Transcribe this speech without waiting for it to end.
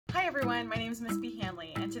Hi everyone, my name is Miss B.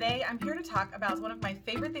 Hanley, and today I'm here to talk about one of my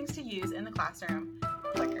favorite things to use in the classroom,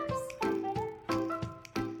 Plickers.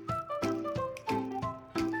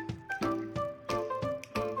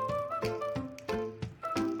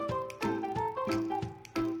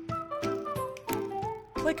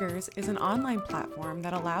 Plickers is an online platform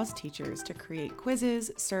that allows teachers to create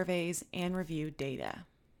quizzes, surveys, and review data.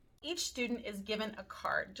 Each student is given a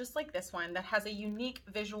card, just like this one, that has a unique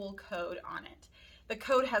visual code on it. The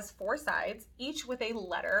code has 4 sides, each with a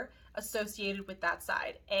letter associated with that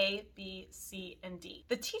side, A, B, C, and D.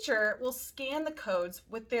 The teacher will scan the codes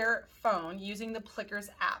with their phone using the Plickers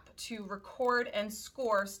app to record and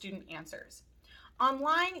score student answers.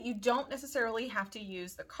 Online, you don't necessarily have to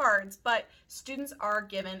use the cards, but students are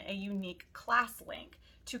given a unique class link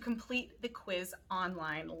to complete the quiz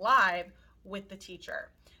online live with the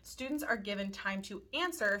teacher. Students are given time to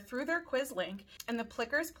answer through their quiz link, and the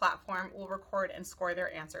Plickers platform will record and score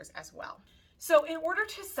their answers as well. So in order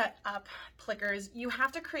to set up Plickers, you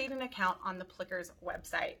have to create an account on the Plickers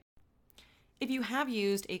website. If you have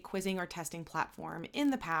used a quizzing or testing platform in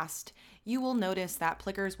the past, you will notice that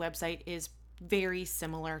Plickers website is very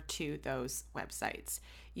similar to those websites.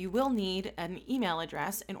 You will need an email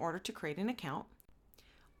address in order to create an account.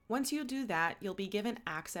 Once you do that, you'll be given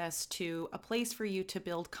access to a place for you to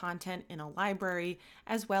build content in a library,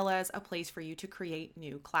 as well as a place for you to create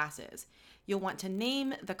new classes. You'll want to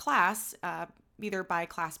name the class, either by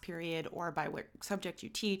class period or by what subject you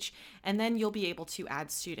teach, and then you'll be able to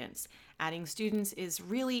add students. Adding students is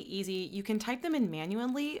really easy. You can type them in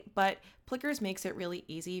manually, but Plickers makes it really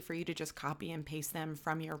easy for you to just copy and paste them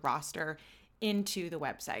from your roster into the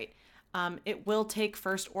website. It will take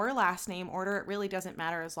first or last name order. It really doesn't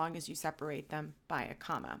matter as long as you separate them by a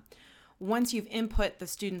comma. Once you've input the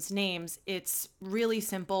students' names, it's really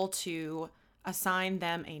simple to assign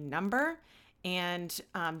them a number, and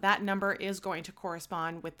that number is going to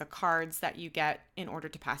correspond with the cards that you get in order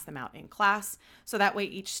to pass them out in class. So that way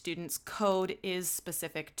each student's code is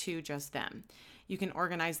specific to just them. You can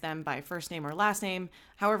organize them by first name or last name,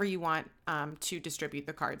 however you want to distribute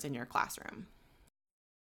the cards in your classroom.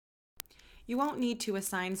 You won't need to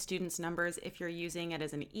assign students numbers if you're using it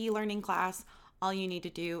as an e-learning class. All you need to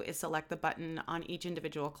do is select the button on each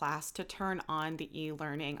individual class to turn on the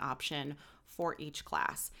e-learning option for each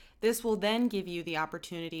class. This will then give you the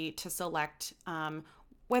opportunity to select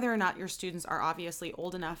whether or not your students are obviously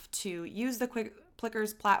old enough to use the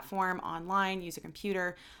Plickers platform online, use a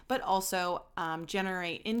computer, but also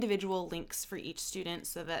generate individual links for each student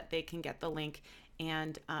so that they can get the link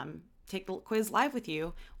and take the quiz live with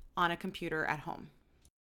you on a computer at home.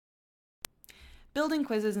 Building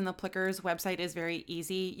quizzes in the Plickers website is very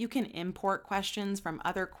easy. You can import questions from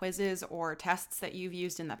other quizzes or tests that you've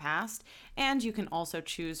used in the past, and you can also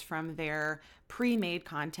choose from their pre-made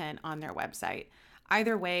content on their website.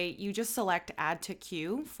 Either way, you just select Add to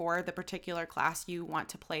Queue for the particular class you want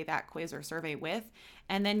to play that quiz or survey with,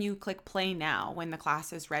 and then you click Play Now when the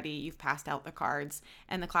class is ready, you've passed out the cards,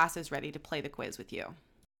 and the class is ready to play the quiz with you.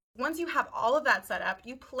 Once you have all of that set up,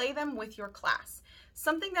 you play them with your class.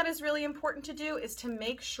 Something that is really important to do is to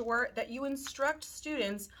make sure that you instruct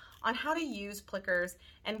students on how to use Plickers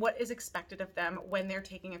and what is expected of them when they're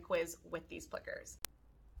taking a quiz with these Plickers.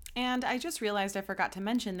 And I just realized I forgot to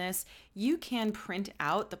mention this. You can print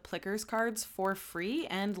out the Plickers cards for free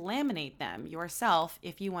and laminate them yourself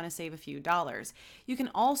if you want to save a few dollars. You can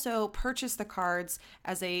also purchase the cards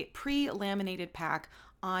as a pre-laminated pack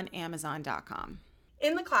on Amazon.com.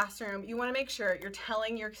 In the classroom, you want to make sure you're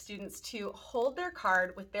telling your students to hold their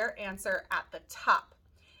card with their answer at the top.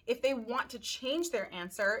 If they want to change their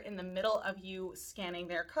answer in the middle of you scanning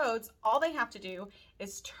their codes, all they have to do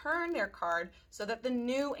is turn their card so that the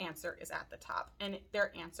new answer is at the top and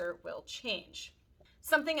their answer will change.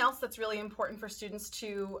 Something else that's really important for students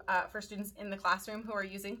in the classroom who are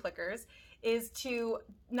using Plickers is to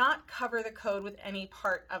not cover the code with any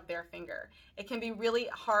part of their finger. It can be really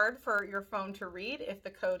hard for your phone to read if the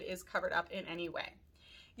code is covered up in any way.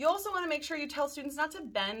 You also want to make sure you tell students not to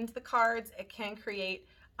bend the cards. It can create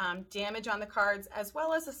damage on the cards as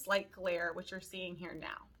well as a slight glare, which you're seeing here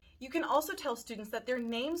now. You can also tell students that their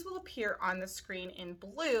names will appear on the screen in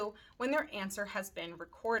blue when their answer has been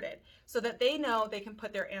recorded so that they know they can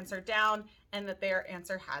put their answer down and that their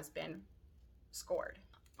answer has been scored.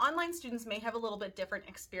 Online students may have a little bit different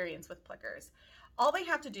experience with Plickers. All they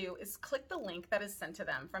have to do is click the link that is sent to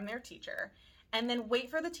them from their teacher and then wait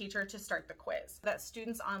for the teacher to start the quiz. That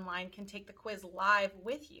students online can take the quiz live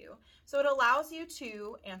with you, so it allows you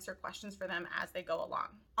to answer questions for them as they go along.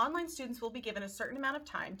 Online students will be given a certain amount of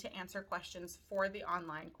time to answer questions for the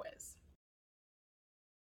online quiz.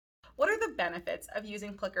 what are the benefits of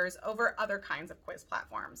using Plickers over other kinds of quiz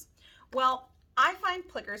platforms? Well, I find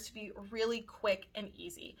Plickers to be really quick and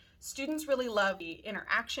easy. Students really love the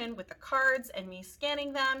interaction with the cards and me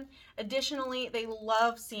scanning them. Additionally, they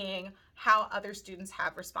love seeing how other students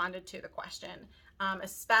have responded to the question,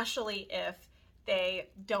 especially if they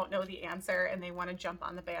don't know the answer and they want to jump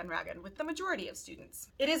on the bandwagon with the majority of students.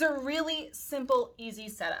 It is a really simple, easy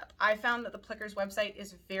setup. I found that the Plickers website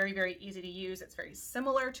is very, very easy to use. It's very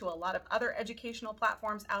similar to a lot of other educational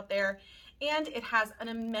platforms out there, and it has an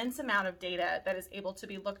immense amount of data that is able to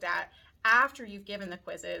be looked at after you've given the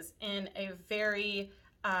quizzes in a very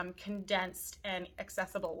condensed and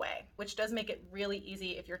accessible way, which does make it really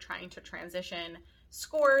easy if you're trying to transition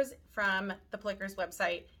scores from the Plickers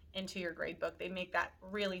website into your gradebook. They make that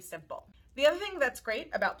really simple. The other thing that's great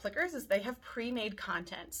about Plickers is they have pre-made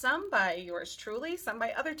content, some by yours truly, some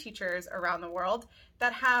by other teachers around the world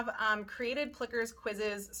that have created Plickers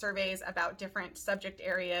quizzes, surveys about different subject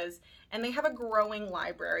areas, and they have a growing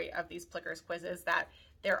library of these Plickers quizzes that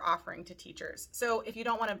they're offering to teachers. So if you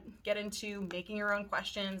don't want to get into making your own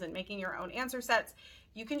questions and making your own answer sets,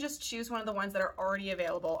 you can just choose one of the ones that are already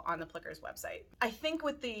available on the Plickers website. I think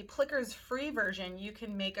with the Plickers free version, you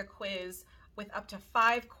can make a quiz with up to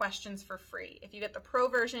 5 questions for free. If you get the pro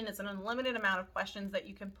version, it's an unlimited amount of questions that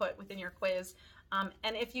you can put within your quiz. And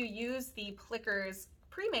if you use the Plickers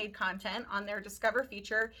pre-made content on their Discover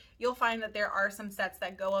feature, you'll find that there are some sets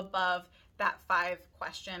that go above that 5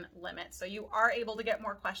 question limit. So you are able to get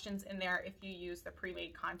more questions in there if you use the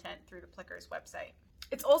pre-made content through the Plickers website.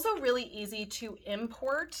 It's also really easy to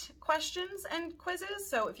import questions and quizzes.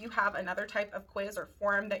 So if you have another type of quiz or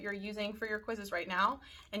form that you're using for your quizzes right now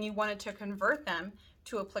and you wanted to convert them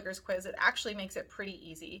to a Plickers quiz, it actually makes it pretty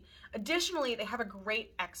easy. Additionally, they have a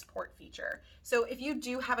great export feature. So if you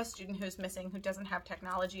do have a student who's missing, who doesn't have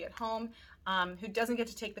technology at home, who doesn't get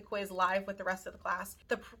to take the quiz live with the rest of the class,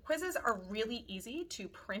 the quizzes are really easy to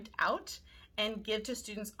print out and give to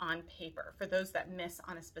students on paper for those that miss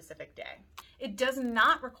on a specific day. It does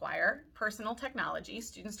not require personal technology.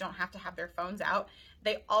 Students don't have to have their phones out.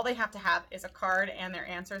 All they have to have is a card and their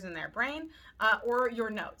answers in their brain, or your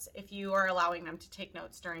notes if you are allowing them to take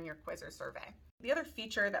notes during your quiz or survey. The other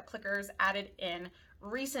feature that Plickers added in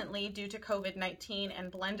recently due to COVID-19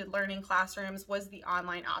 and blended learning classrooms was the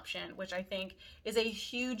online option, which I think is a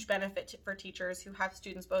huge benefit for teachers who have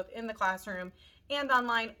students both in the classroom and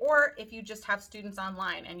online, or if you just have students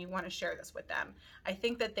online and you want to share this with them. I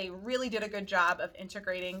think that they really did a good job of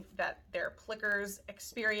integrating their Plickers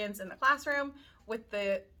experience in the classroom with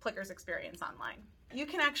the Plickers experience online. You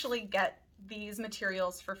can actually get these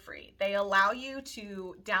materials for free. They allow you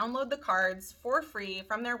to download the cards for free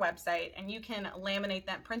from their website, and you can laminate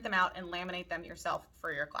them, print them out and laminate them yourself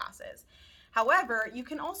for your classes. However, you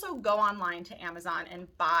can also go online to Amazon and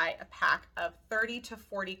buy a pack of 30 to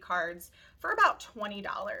 40 cards for about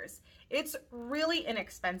 $20. It's really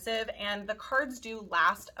inexpensive, and the cards do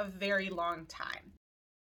last a very long time.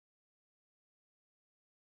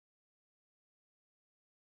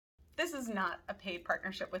 This is not a paid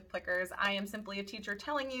partnership with Plickers. I am simply a teacher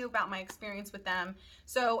telling you about my experience with them.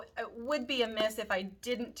 So it would be amiss if I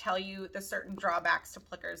didn't tell you the certain drawbacks to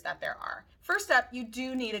Plickers that there are. First up, you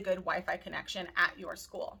do need a good Wi-Fi connection at your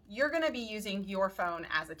school. You're going to be using your phone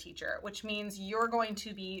as a teacher, which means you're going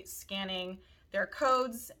to be scanning their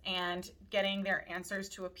codes and getting their answers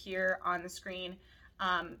to appear on the screen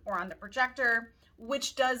or on the projector,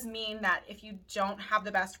 which does mean that if you don't have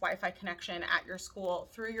the best Wi-Fi connection at your school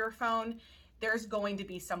through your phone, there's going to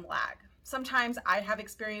be some lag. Sometimes I have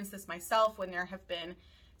experienced this myself when there have been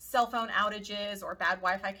cell phone outages or bad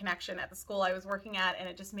Wi-Fi connection at the school I was working at, and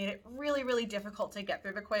it just made it really, really difficult to get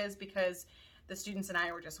through the quiz because the students and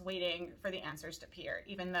I were just waiting for the answers to appear,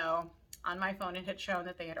 even though on my phone it had shown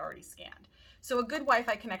that they had already scanned. So a good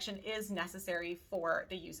Wi-Fi connection is necessary for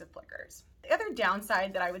the use of Plickers. The other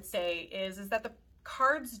downside that I would say is that the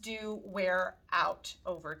cards do wear out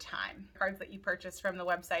over time. Cards that you purchase from the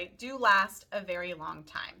website do last a very long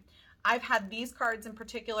time. I've had these cards in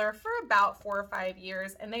particular for about 4 or 5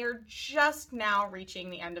 years, and they are just now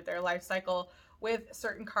reaching the end of their life cycle, with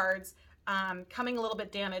certain cards coming a little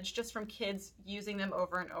bit damaged just from kids using them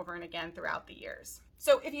over and over and again throughout the years.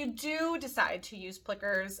 So if you do decide to use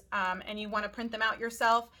Plickers and you want to print them out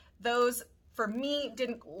yourself, those for me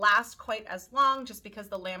didn't last quite as long just because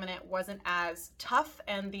the laminate wasn't as tough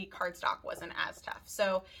and the cardstock wasn't as tough.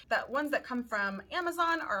 So the ones that come from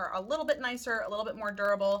Amazon are a little bit nicer, a little bit more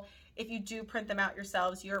durable. If you do print them out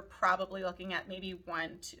yourselves, you're probably looking at maybe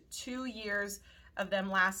 1 to 2 years of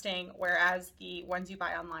them lasting, whereas the ones you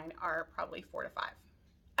buy online are probably 4 to 5.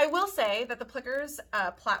 I will say that the Plickers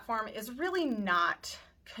platform is really not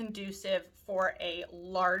conducive for a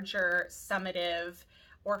larger summative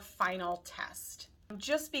or final test,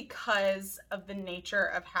 just because of the nature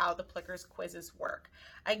of how the Plickers quizzes work.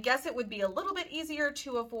 I guess it would be a little bit easier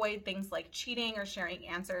to avoid things like cheating or sharing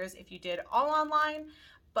answers if you did all online,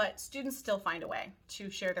 but students still find a way to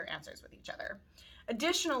share their answers with each other.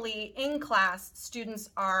 Additionally, in class, students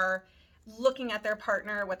are looking at their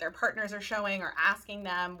partner, what their partners are showing, or asking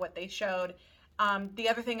them what they showed. The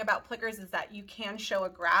other thing about Plickers is that you can show a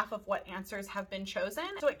graph of what answers have been chosen,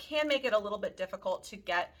 so it can make it a little bit difficult to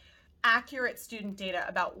get accurate student data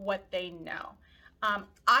about what they know.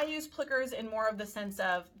 I use Plickers in more of the sense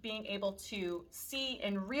of being able to see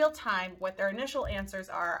in real time what their initial answers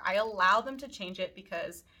are. I allow them to change it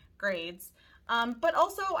because grades, but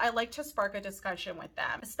also I like to spark a discussion with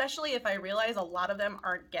them, especially if I realize a lot of them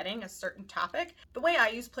aren't getting a certain topic. The way I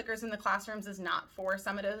use Plickers in the classrooms is not for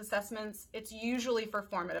summative assessments. It's usually for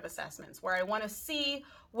formative assessments where I want to see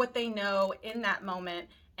what they know in that moment.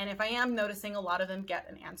 And if I am noticing a lot of them get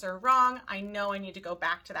an answer wrong, I know I need to go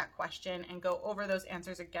back to that question and go over those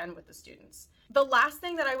answers again with the students. The last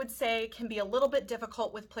thing that I would say can be a little bit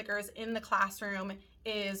difficult with Plickers in the classroom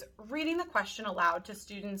is reading the question aloud to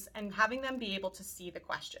students and having them be able to see the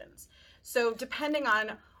questions. So depending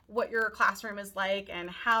on what your classroom is like and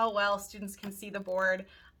how well students can see the board,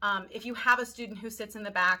 if you have a student who sits in the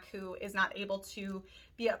back who is not able to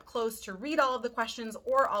be up close to read all of the questions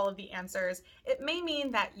or all of the answers, it may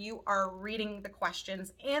mean that you are reading the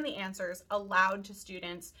questions and the answers aloud to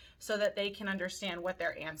students so that they can understand what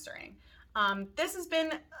they're answering. This has been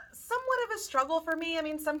somewhat of a struggle for me. I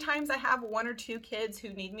mean, sometimes I have one or two kids who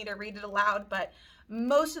need me to read it aloud, but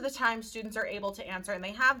most of the time students are able to answer and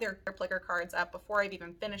they have their Plicker cards up before I've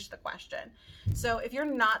even finished the question. So if you're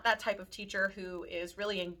not that type of teacher who is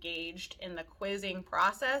really engaged in the quizzing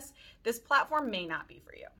process, this platform may not be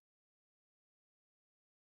for you.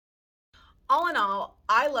 All in all,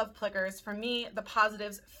 I love Plickers. For me, the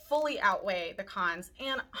positives fully outweigh the cons.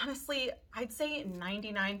 And honestly, I'd say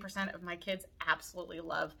 99% of my kids absolutely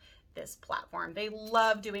love this platform. They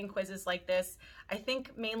love doing quizzes like this. I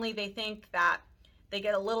think mainly they think that they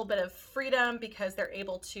get a little bit of freedom because they're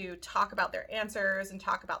able to talk about their answers and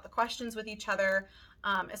talk about the questions with each other,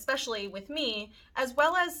 especially with me, as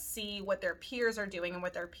well as see what their peers are doing and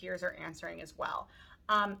what their peers are answering as well.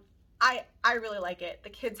 I really like it. The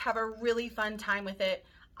kids have a really fun time with it.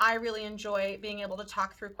 I really enjoy being able to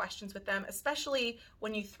talk through questions with them, especially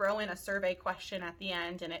when you throw in a survey question at the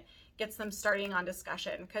end and it gets them starting on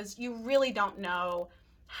discussion, because you really don't know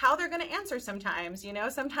how they're going to answer sometimes. You know,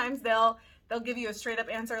 sometimes they'll give you a straight up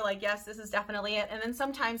answer like, yes, this is definitely it. And then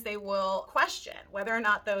sometimes they will question whether or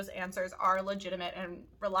not those answers are legitimate and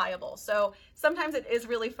reliable. So sometimes it is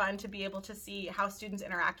really fun to be able to see how students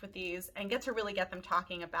interact with these and get to really get them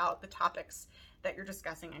talking about the topics that you're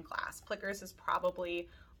discussing in class. Plickers is probably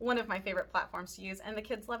one of my favorite platforms to use, and the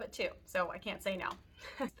kids love it too, so I can't say no.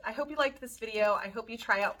 I hope you liked this video. I hope you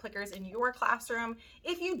try out Plickers in your classroom.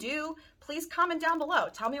 If you do, please comment down below.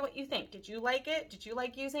 Tell me what you think. Did you like it? Did you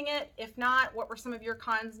like using it? If not, what were some of your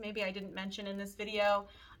cons maybe I didn't mention in this video?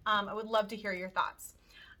 I would love to hear your thoughts.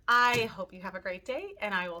 I hope you have a great day,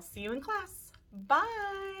 and I will see you in class. Bye!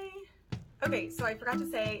 Okay, so I forgot to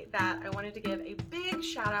say that I wanted to give a big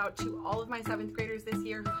shout out to all of my 7th graders this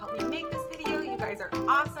year who helped me make this video. You guys are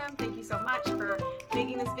awesome. Thank you so much for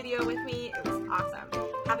making this video with me. It was awesome.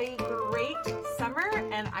 Have a great summer,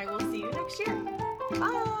 and I will see you next year.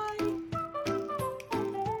 Bye!